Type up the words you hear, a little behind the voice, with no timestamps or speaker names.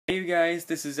Hey you guys,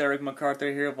 this is Eric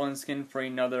MacArthur here once again for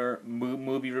another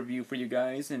movie review for you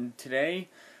guys, and today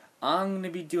I'm going to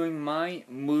be doing my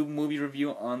movie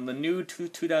review on the new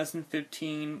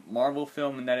 2015 Marvel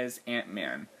film, and that is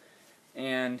Ant-Man.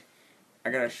 And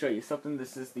I gotta show you something.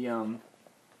 This is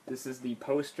the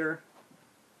poster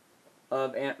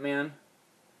of Ant-Man.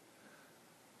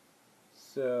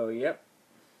 So yep,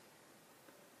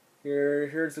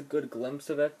 here's a good glimpse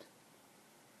of it.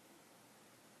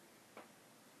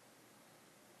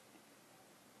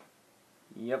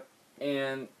 Yep,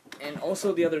 and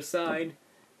also the other side,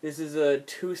 this is a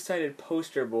two-sided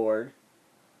poster board.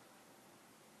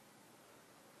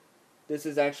 This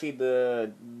is actually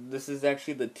the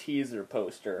teaser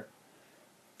poster.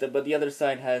 But the other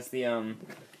side has the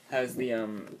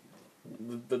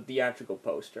theatrical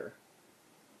poster.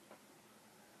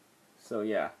 So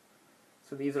yeah.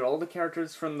 So these are all the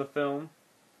characters from the film.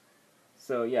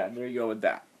 So yeah, there you go with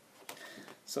that.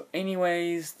 So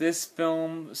anyways, this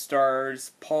film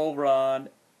stars Paul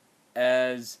Rudd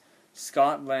as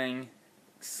Scott Lang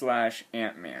 /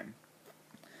 Ant-Man.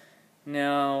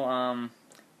 Now,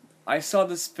 I saw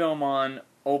this film on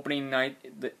opening night,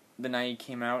 the night it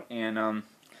came out, and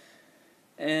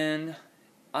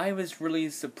I was really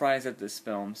surprised at this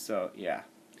film. So yeah,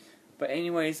 but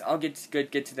anyways, I'll get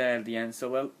to that at the end.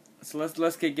 So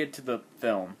let's get to the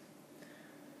film.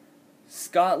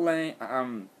 Scott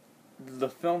Lang, the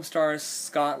film stars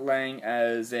Scott Lang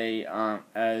as a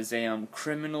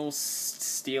criminal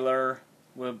stealer,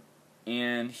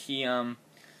 and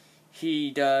he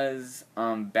does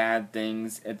bad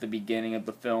things at the beginning of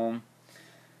the film,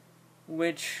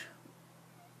 which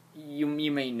you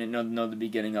may know the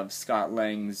beginning of Scott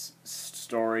Lang's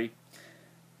story.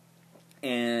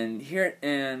 And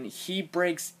he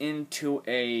breaks into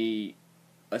a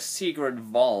secret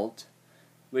vault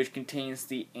which contains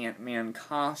the Ant-Man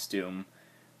costume,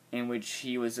 in which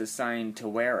he was assigned to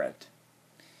wear it.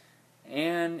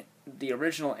 And the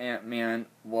original Ant-Man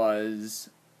was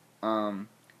Hank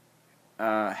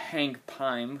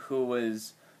Pym, who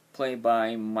was played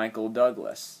by Michael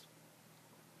Douglas.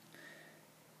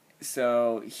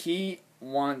 So he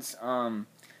wants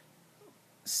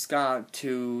Scott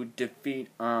to defeat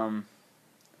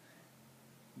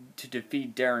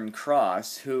Darren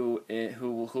Cross, who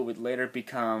would later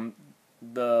become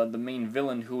the main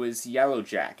villain, who is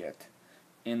Yellowjacket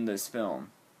in this film.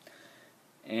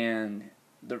 And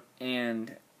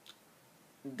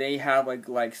they have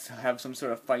have some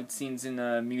sort of fight scenes in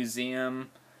a museum,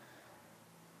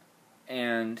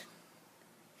 and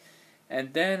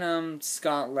then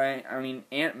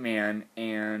Ant-Man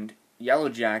and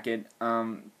Yellowjacket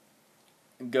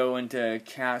go into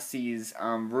Cassie's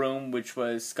room, which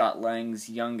was Scott Lang's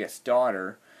youngest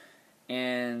daughter,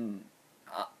 and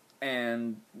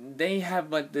they have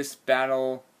this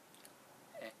battle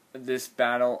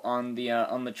on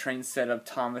the train set of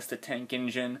Thomas the Tank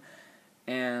Engine,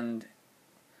 and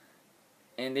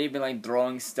they've been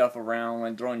throwing stuff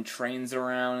around, throwing trains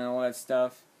around and all that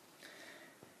stuff.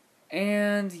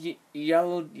 And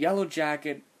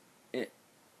Yellowjacket.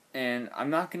 And I'm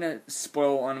not going to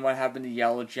spoil on what happened to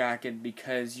Yellowjacket,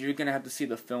 because you're going to have to see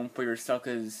the film for yourself,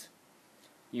 because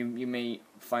you may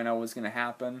find out what's going to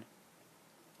happen.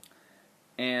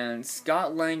 And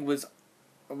Scott Lang was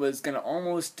going to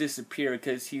almost disappear,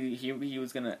 because he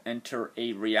was going to enter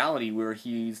a reality where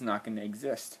he's not going to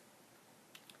exist.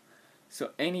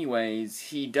 So anyways,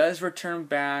 he does return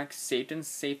back, safe and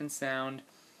sound,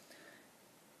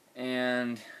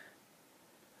 and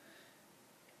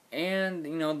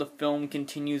the film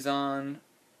continues on,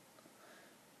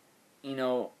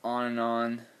 on and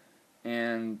on,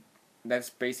 and that's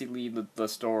basically the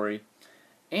story.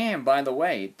 And by the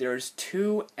way, there's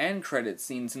 2 end credit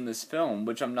scenes in this film,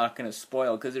 which I'm not going to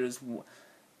spoil, because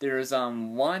there's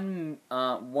one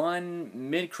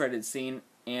mid credit scene,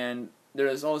 and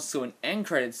there's also an end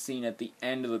credit scene at the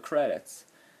end of the credits.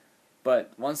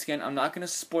 But once again, I'm not going to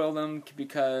spoil them,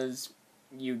 because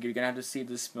you're going to have to see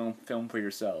this film for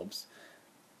yourselves.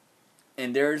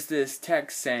 And there's this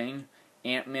text saying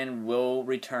Ant-Man will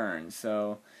return.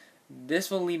 So this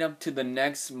will lead up to the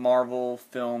next Marvel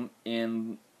film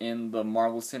in the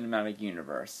Marvel Cinematic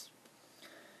Universe.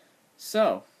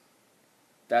 So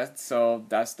that's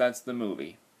the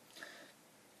movie.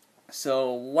 So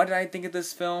what did I think of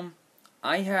this film?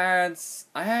 I had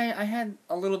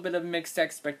a little bit of mixed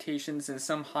expectations and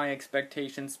some high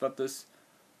expectations about this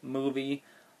movie.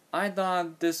 I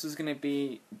thought this was gonna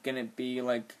be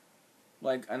like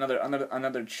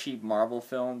another cheap Marvel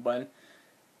film, but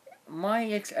my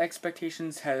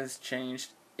expectations has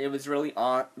changed. It was really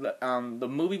the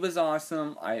movie was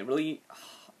awesome. I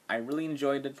I really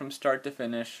enjoyed it from start to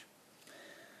finish.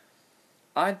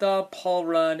 I thought Paul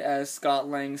Rudd as Scott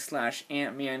Lang /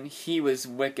 Ant-Man, he was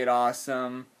wicked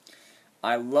awesome.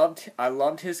 I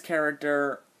loved his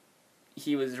character.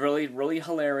 He was really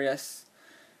hilarious.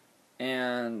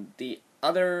 And the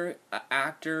other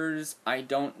actors, I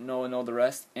don't know the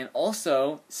rest. And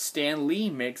also, Stan Lee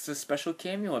makes a special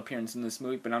cameo appearance in this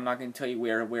movie, but I'm not going to tell you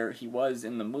where he was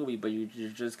in the movie, but you're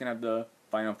just going to have to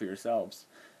find out for yourselves.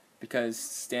 Because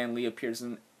Stan Lee appears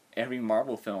in every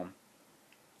Marvel film.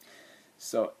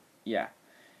 So, yeah.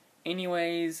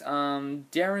 Anyways,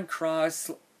 Darren Cross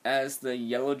as the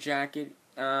Yellowjacket,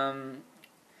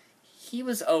 he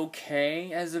was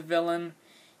okay as a villain.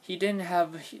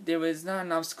 There was not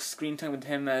enough screen time with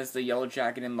him as the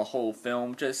Yellowjacket in the whole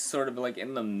film, just sort of like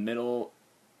in the middle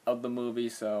of the movie,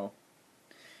 so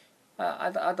I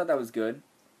thought that was good.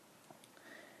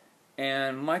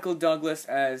 And Michael Douglas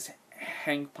as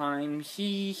Hank Pym,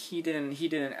 he did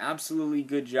an absolutely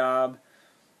good job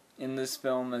in this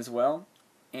film as well.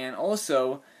 And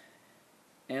also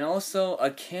a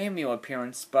cameo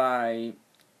appearance by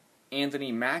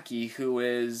Anthony Mackie, who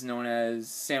is known as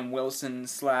Sam Wilson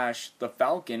 / the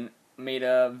Falcon, made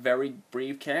a very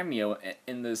brief cameo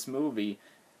in this movie.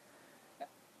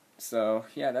 So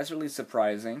yeah, that's really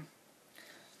surprising.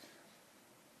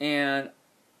 And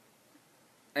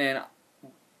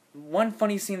one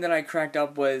funny scene that I cracked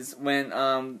up was when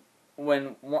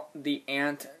the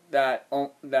ant that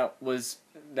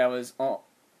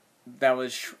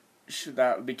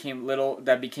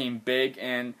became big,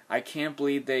 and I can't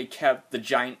believe they kept the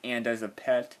giant ant as a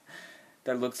pet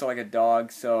that looks like a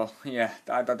dog. So yeah,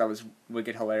 I thought that was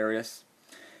wicked hilarious.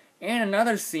 And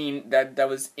another scene that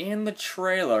was in the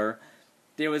trailer,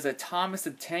 there was a Thomas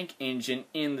the Tank Engine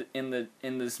in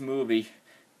this movie,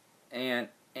 and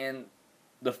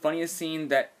the funniest scene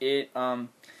that it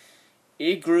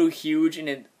grew huge and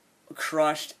it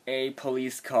crushed a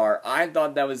police car. I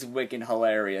thought that was wicked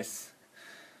hilarious.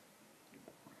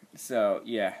 So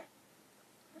yeah.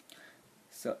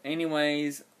 So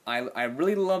anyways, I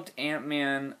really loved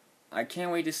Ant-Man. I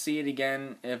can't wait to see it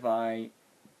again if I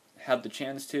have the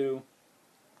chance to.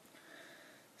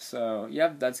 So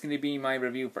yep, that's gonna be my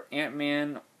review for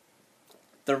Ant-Man.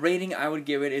 The rating I would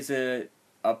give it is a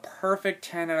perfect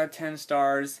 10 out of 10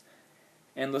 stars,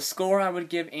 and the score I would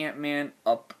give Ant-Man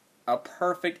a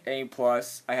perfect A+.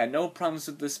 I had no problems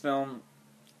with this film.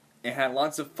 It had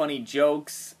lots of funny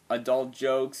jokes, adult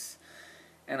jokes,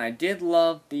 and I did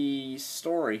love the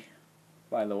story,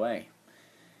 by the way.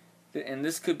 And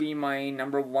this could be my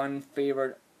 #1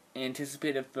 favorite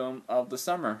anticipated film of the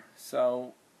summer.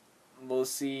 So we'll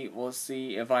see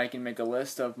if I can make a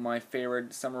list of my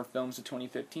favorite summer films of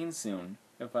 2015 soon,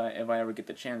 if I ever get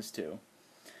the chance to.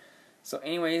 So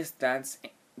anyways, that's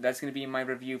gonna be my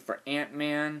review for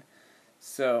Ant-Man.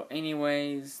 So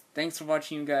anyways, thanks for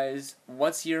watching, you guys.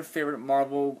 What's your favorite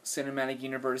Marvel Cinematic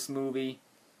Universe movie?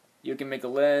 You can make a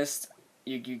list.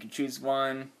 You can choose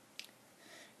one.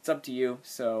 It's up to you.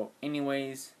 So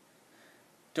anyways,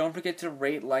 don't forget to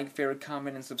rate, like, favorite,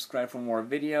 comment, and subscribe for more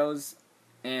videos.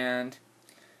 And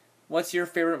what's your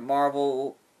favorite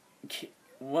Marvel?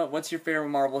 What's your favorite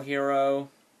Marvel hero?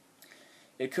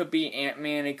 It could be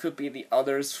Ant-Man. It could be the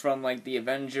others from like the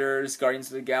Avengers, Guardians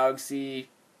of the Galaxy.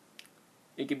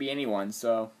 It could be anyone.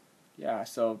 So yeah.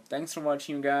 So thanks for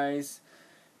watching, you guys.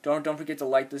 Don't forget to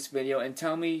like this video and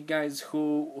tell me, guys,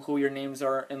 who your names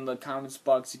are in the comments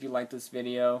box if you like this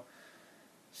video,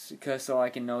 so I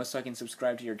can know, so I can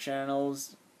subscribe to your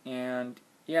channels. And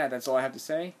yeah, that's all I have to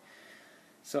say.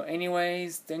 So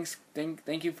anyways, thank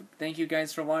you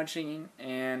guys for watching,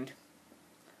 and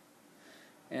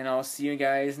I'll see you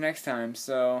guys next time.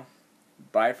 So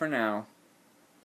bye for now.